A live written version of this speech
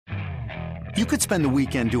You could spend the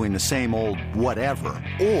weekend doing the same old whatever,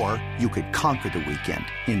 or you could conquer the weekend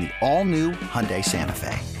in the all-new Hyundai Santa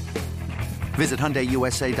Fe. Visit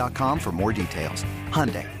HyundaiUSA.com for more details.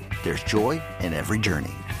 Hyundai, there's joy in every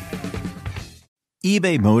journey.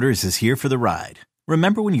 eBay Motors is here for the ride.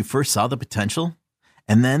 Remember when you first saw the potential?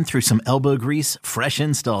 And then through some elbow grease, fresh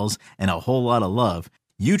installs, and a whole lot of love,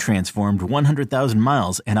 you transformed 100,000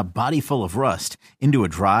 miles and a body full of rust into a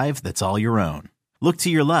drive that's all your own. Look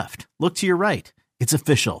to your left. Look to your right. It's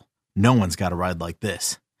official. No one's got a ride like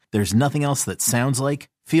this. There's nothing else that sounds like,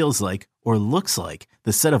 feels like, or looks like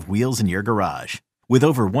the set of wheels in your garage. With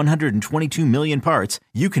over 122 million parts,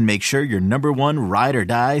 you can make sure your number one ride or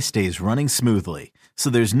die stays running smoothly.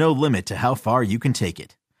 So there's no limit to how far you can take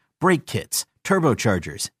it. Brake kits,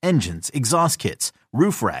 turbochargers, engines, exhaust kits,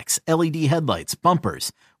 roof racks, LED headlights,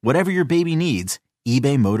 bumpers, whatever your baby needs,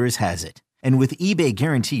 eBay Motors has it. And with eBay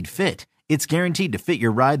Guaranteed Fit, it's guaranteed to fit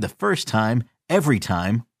your ride the first time, every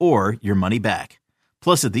time, or your money back.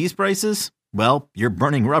 Plus, at these prices, well, you're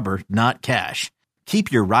burning rubber, not cash. Keep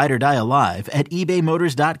your ride or die alive at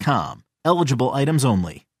ebaymotors.com. Eligible items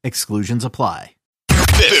only. Exclusions apply.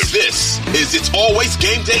 This is It's Always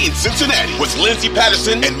Game Day in Cincinnati with Lindsey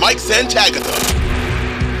Patterson and Mike Santagata.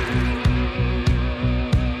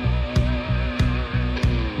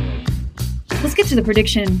 Let's get to the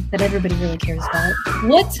prediction that everybody really cares about.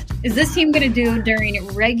 What is this team going to do during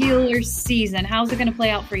regular season? How's it going to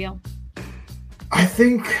play out for you? I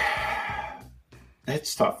think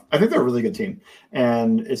it's tough. I think they're a really good team.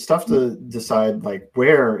 And it's tough to decide, like,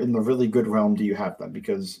 where in the really good realm do you have them?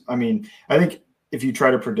 Because, I mean, I think if you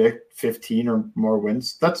try to predict 15 or more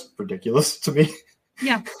wins, that's ridiculous to me.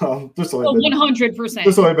 Yeah. There's only 100%.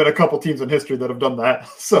 There's only been a couple teams in history that have done that.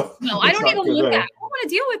 So no, I don't even want that. I don't want to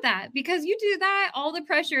deal with that because you do that, all the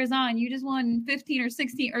pressure is on. You just won 15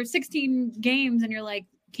 or 16 games and you're like,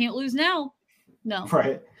 can't lose now. No.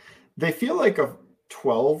 Right. They feel like a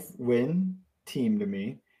 12-win team to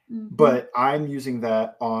me, but I'm using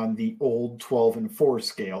that on the old 12-4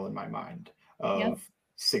 scale in my mind of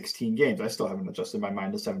 16 games. I still haven't adjusted my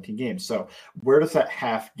mind to 17 games. So where does that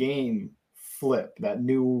half game flip? That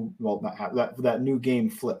new, well, not half, that new game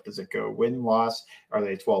flip? Does it go win loss? Are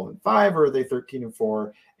they 12-5 or are they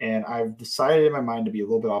 13-4? And I've decided in my mind to be a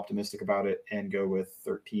little bit optimistic about it and go with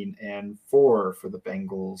 13-4 for the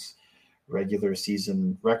Bengals regular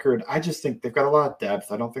season record. I just think they've got a lot of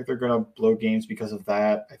depth. I don't think they're going to blow games because of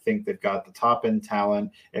that. I think they've got the top end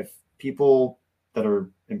talent. If people that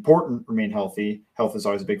are important remain healthy, health is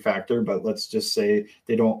always a big factor, but let's just say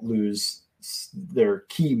they don't lose their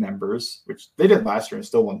key members, which they did last year and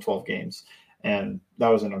still won 12 games. And that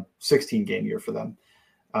was in a 16 game year for them.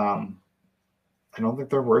 I don't think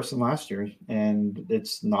they're worse than last year, and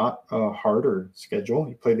it's not a harder schedule.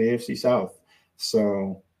 You play the AFC South.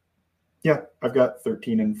 So yeah, I've got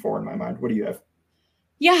 13-4 in my mind. What do you have?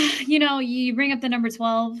 Yeah. You bring up the number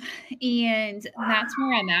 12 and that's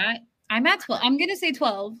where I'm at. I'm at 12. I'm going to say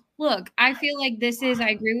 12. Look, I feel like I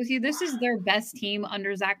agree with you. This is their best team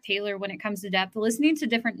under Zach Taylor when it comes to depth. Listening to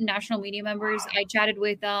different national media members, I chatted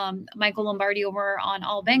with Michael Lombardi over on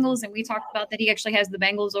All Bengals, and we talked about that he actually has the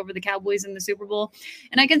Bengals over the Cowboys in the Super Bowl.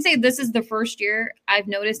 And I can say this is the first year I've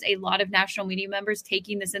noticed a lot of national media members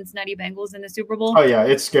taking the Cincinnati Bengals in the Super Bowl. Oh, yeah,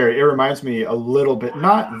 it's scary. It reminds me a little bit,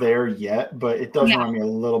 not there yet, but it does remind me a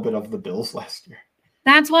little bit of the Bills last year.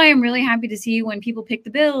 That's why I'm really happy to see when people pick the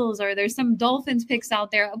Bills or there's some Dolphins picks out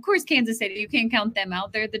there. Of course, Kansas City, you can't count them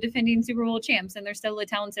out. They're the defending Super Bowl champs and they're still a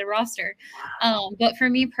talented roster. But for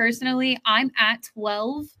me personally, I'm at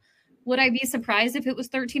 12. Would I be surprised if it was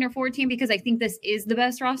 13 or 14 because I think this is the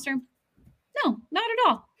best roster? No, not at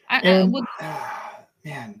all.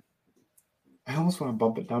 Man, I almost want to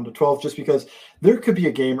bump it down to 12 just because there could be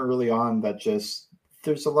a game early on that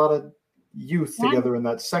there's a lot of youth together in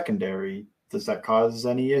that secondary. Does that cause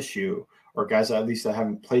any issue? Or guys that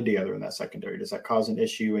haven't played together in that secondary, does that cause an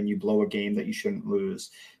issue and you blow a game that you shouldn't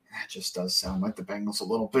lose? That just does sound like the Bengals a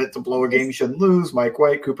little bit to blow a game you shouldn't lose. Mike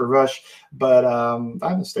White, Cooper Rush. But I'm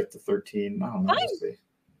going to stick to 13. I don't know. We'll see.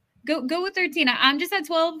 Go with 13. I'm just at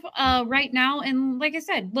 12 right now. And like I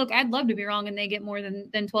said, look, I'd love to be wrong and they get more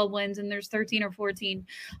than 12 wins and there's 13 or 14.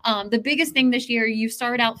 The biggest thing this year, you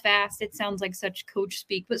start out fast. It sounds like such coach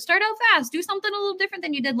speak, but start out fast. Do something a little different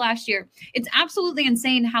than you did last year. It's absolutely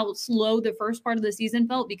insane how slow the first part of the season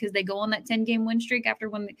felt because they go on that 10-game win streak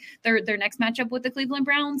after when their next matchup with the Cleveland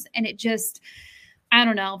Browns. And it just, I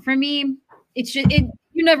don't know. For me, it's just, you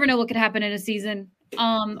never know what could happen in a season.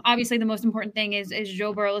 Obviously the most important thing is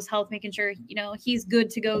Joe Burrow's health, making sure, he's good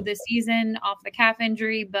to go this season off the calf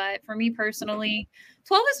injury. But for me personally,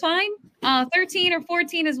 12 is fine. 13 or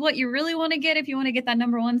 14 is what you really want to get if you want to get that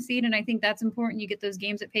number 1 seed. And I think that's important. You get those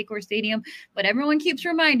games at Paycor Stadium, but everyone keeps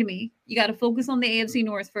reminding me, you got to focus on the AFC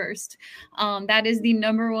North first. That is the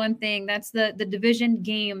number 1 thing. That's the division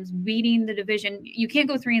games, beating the division. You can't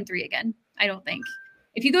go 3-3 again, I don't think.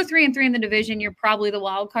 If you go 3-3 in the division, you're probably the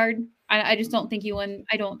wild card. I just don't think you win.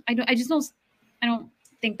 I don't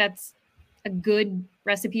think that's a good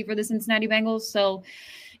recipe for the Cincinnati Bengals. So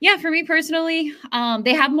yeah, for me personally,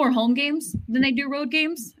 they have more home games than they do road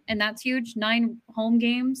games, and that's huge. 9 home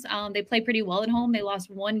games. They play pretty well at home. They lost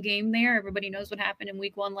 1 game there. Everybody knows what happened in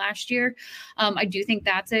week 1 last year. I do think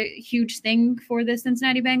that's a huge thing for the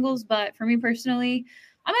Cincinnati Bengals. But for me personally,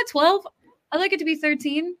 I'm at 12. I like it to be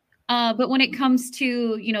 13. But when it comes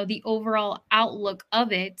to, the overall outlook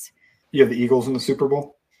of it. You have the Eagles in the Super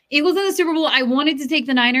Bowl? Eagles in the Super Bowl. I wanted to take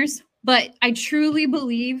the Niners, but I truly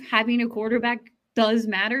believe having a quarterback does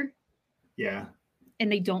matter. Yeah.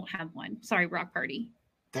 And they don't have one. Sorry, Brock Purdy.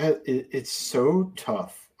 It's so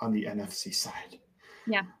tough on the NFC side.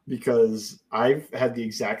 Yeah. Because I've had the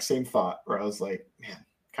exact same thought where I was like, man,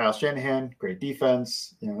 Kyle Shanahan, great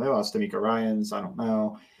defense. They lost D'Amico Ryans. I don't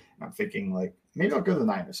know. I'm thinking like, maybe I'll go to the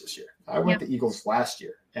Niners this year. I went to Eagles last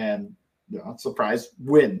year, and surprise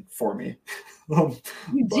win for me.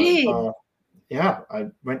 You did. Yeah, I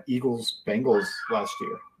went Eagles Bengals last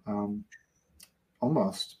year,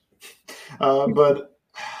 almost. But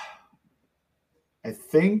I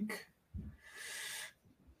think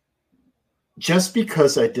just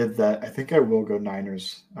because I did that, I think I will go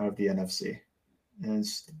Niners out of the NFC. And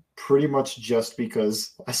it's pretty much just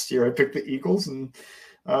because last year I picked the Eagles and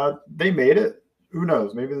they made it. Who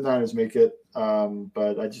knows? Maybe the Niners make it,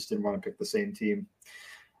 but I just didn't want to pick the same team.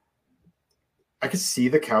 I could see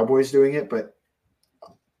the Cowboys doing it, but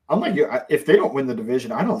unlike you, if they don't win the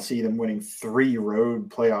division, I don't see them winning 3 road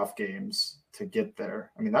playoff games to get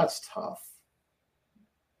there. I mean, that's tough.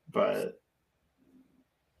 But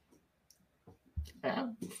yeah,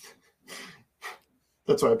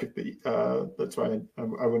 that's why I picked that's why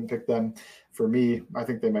I wouldn't pick them. For me, I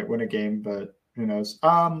think they might win a game, but who knows?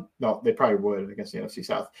 No, they probably would against the NFC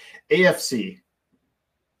South. AFC,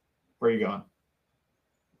 where are you going?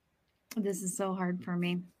 This is so hard for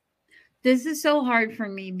me.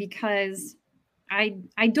 Because I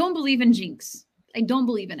don't believe in jinx. I don't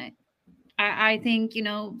believe in it. I think,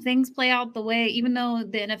 things play out the way, even though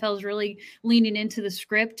the NFL is really leaning into the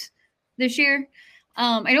script this year.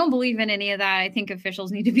 I don't believe in any of that. I think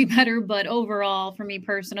officials need to be better, but overall, for me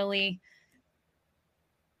personally,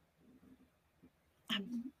 I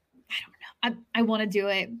don't know. I want to do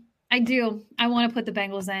it. I do. I want to put the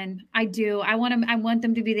Bengals in. I do. I want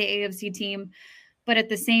them to be the AFC team, but at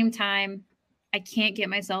the same time, I can't get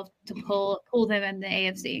myself to pull them in the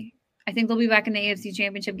AFC. I think they'll be back in the AFC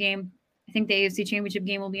Championship game. I think the AFC Championship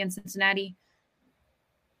game will be in Cincinnati.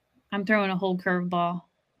 I'm throwing a whole curveball.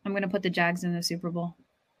 I'm going to put the Jags in the Super Bowl.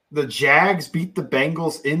 The Jags beat the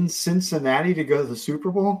Bengals in Cincinnati to go to the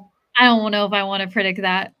Super Bowl? I don't know if I want to predict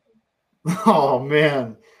that. Oh,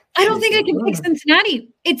 man. I don't think I can pick Cincinnati.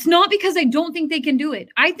 It's not because I don't think they can do it.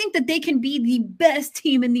 I think that they can be the best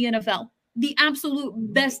team in the NFL, the absolute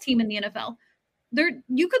best team in the NFL.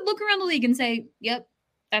 You could look around the league and say, yep,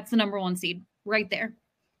 that's the number 1 seed right there.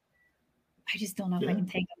 I just don't know if I can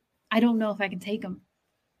take them. I don't know if I can take them.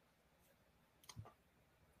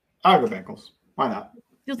 I'll go Bengals. Why not?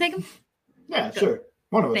 You'll take them? Yeah, good. Sure.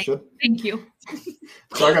 One of us should. Thank you.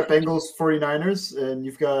 So I got Bengals, 49ers, and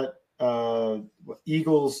you've got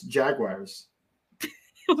Eagles, Jaguars.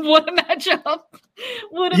 What a matchup.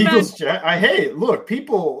 Eagles, hey, look,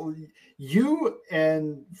 people, you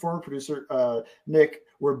and former producer Nick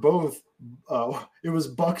were both, it was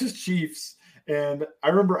Bucks Chiefs. And I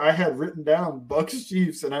remember I had written down Bucks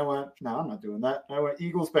Chiefs, and I went, no, I'm not doing that. And I went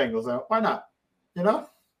Eagles, Bengals. I went, why not?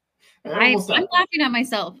 I'm laughing at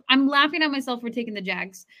myself. I'm laughing at myself for taking the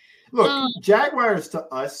Jags. Look, Jaguars to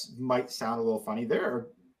us might sound a little funny. They're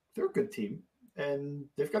a good team, and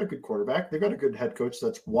they've got a good quarterback. They've got a good head coach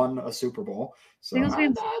that's won a Super Bowl. So I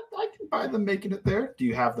can buy them making it there. Do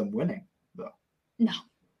you have them winning, though? No.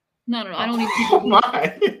 I don't even. Oh my!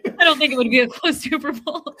 I don't think it would be a close Super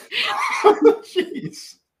Bowl.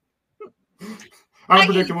 Jeez. I'm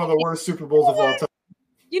predicting one of the worst Super Bowls of all time.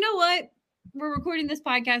 You know what? We're recording this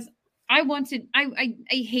podcast. I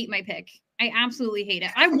hate my pick. I absolutely hate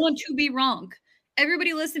it. I want to be wrong.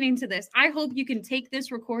 Everybody listening to this, I hope you can take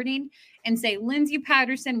this recording and say Lindsay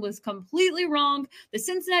Patterson was completely wrong. The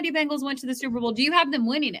Cincinnati Bengals went to the Super Bowl. Do you have them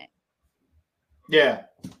winning it? Yeah.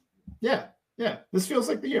 Yeah, this feels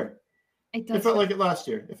like the year. It does. It felt like it last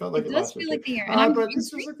year. It felt like it last year. It does feel like the year. But this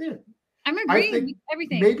feels like the year. I'm agreeing with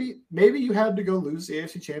everything. Maybe you had to go lose the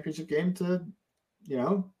AFC Championship game to,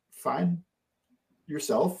 find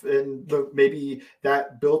yourself, and maybe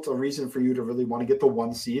that built a reason for you to really want to get the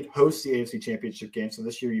 1 seed, host the AFC Championship game. So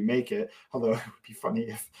this year you make it. Although it would be funny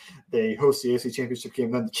if they host the AFC Championship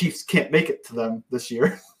game, then the Chiefs can't make it to them this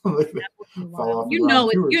year. Fall off. You know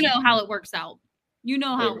how it works out. You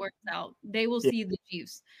know how it works out. They will see the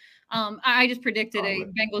Chiefs. I just predicted a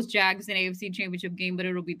Bengals-Jags in AFC Championship game, but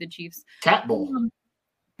it'll be the Chiefs. Cat Bowl.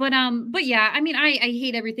 But yeah, I mean, I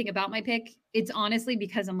hate everything about my pick. It's honestly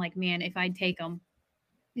because I'm like, man, if I take them,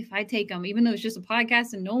 even though it's just a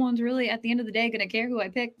podcast and no one's really at the end of the day going to care who I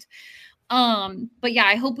picked. But yeah,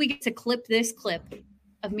 I hope we get to clip this clip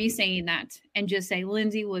of me saying that and just say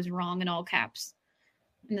Lindsay was wrong in all caps.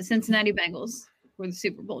 And the Cincinnati Bengals were the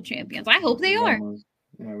Super Bowl champions. I hope they are.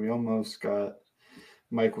 We almost got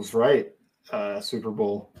Mike was right. Super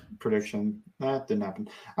Bowl prediction. That didn't happen.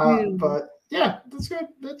 But yeah, that's good.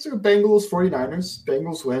 That's good. Bengals, 49ers.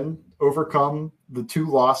 Bengals win, overcome the 2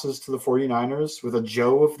 losses to the 49ers with a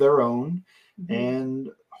Joe of their own, and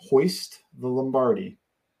hoist the Lombardi.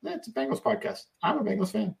 It's a Bengals podcast. I'm a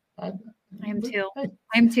Bengals fan. I am too. Hey,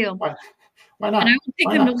 I am too. Why not? And I will pick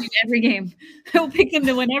them to win every game. I will pick them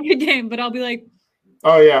to win every game, but I'll be like,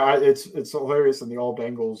 oh yeah, it's hilarious in the all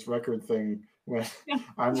Bengals record thing when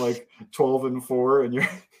I'm like 12-4 and you're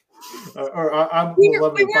or I'm 11-5. We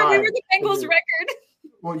were the Bengals record.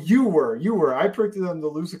 Well, you were. I predicted them to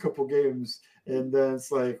lose a couple games, and then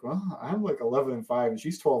it's like, well, I'm like 11-5 and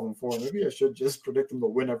she's 12-4. Maybe I should just predict them to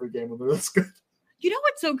win every game when they're this good. You know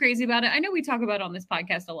what's so crazy about it? I know we talk about it on this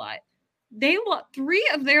podcast a lot. They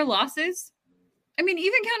 3 of their losses. I mean,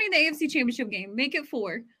 even counting the AFC Championship game, make it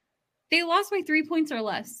 4. They lost by 3 points or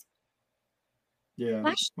less. Yeah.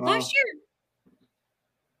 Last year.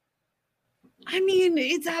 I mean,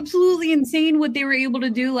 it's absolutely insane what they were able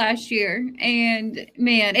to do last year. And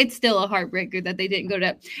man, it's still a heartbreaker that they didn't go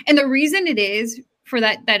to. And the reason it is for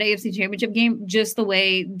that AFC Championship game, just the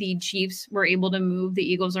way the Chiefs were able to move the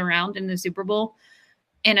Eagles around in the Super Bowl.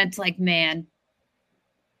 And it's like, man,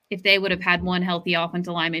 if they would have had one healthy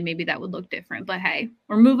offensive lineman, maybe that would look different. But hey,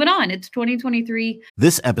 we're moving on. It's 2023.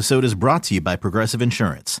 This episode is brought to you by Progressive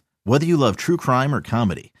Insurance. Whether you love true crime or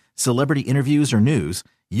comedy, celebrity interviews or news,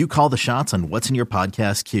 you call the shots on what's in your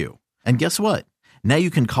podcast queue. And guess what? Now you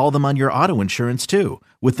can call them on your auto insurance too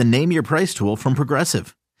with the Name Your Price tool from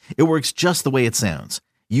Progressive. It works just the way it sounds.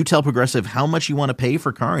 You tell Progressive how much you want to pay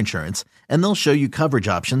for car insurance, and they'll show you coverage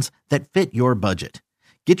options that fit your budget.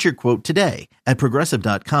 Get your quote today at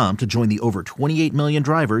Progressive.com to join the over 28 million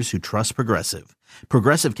drivers who trust Progressive.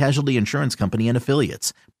 Progressive Casualty Insurance Company and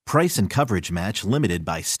Affiliates. Price and coverage match limited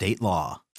by state law.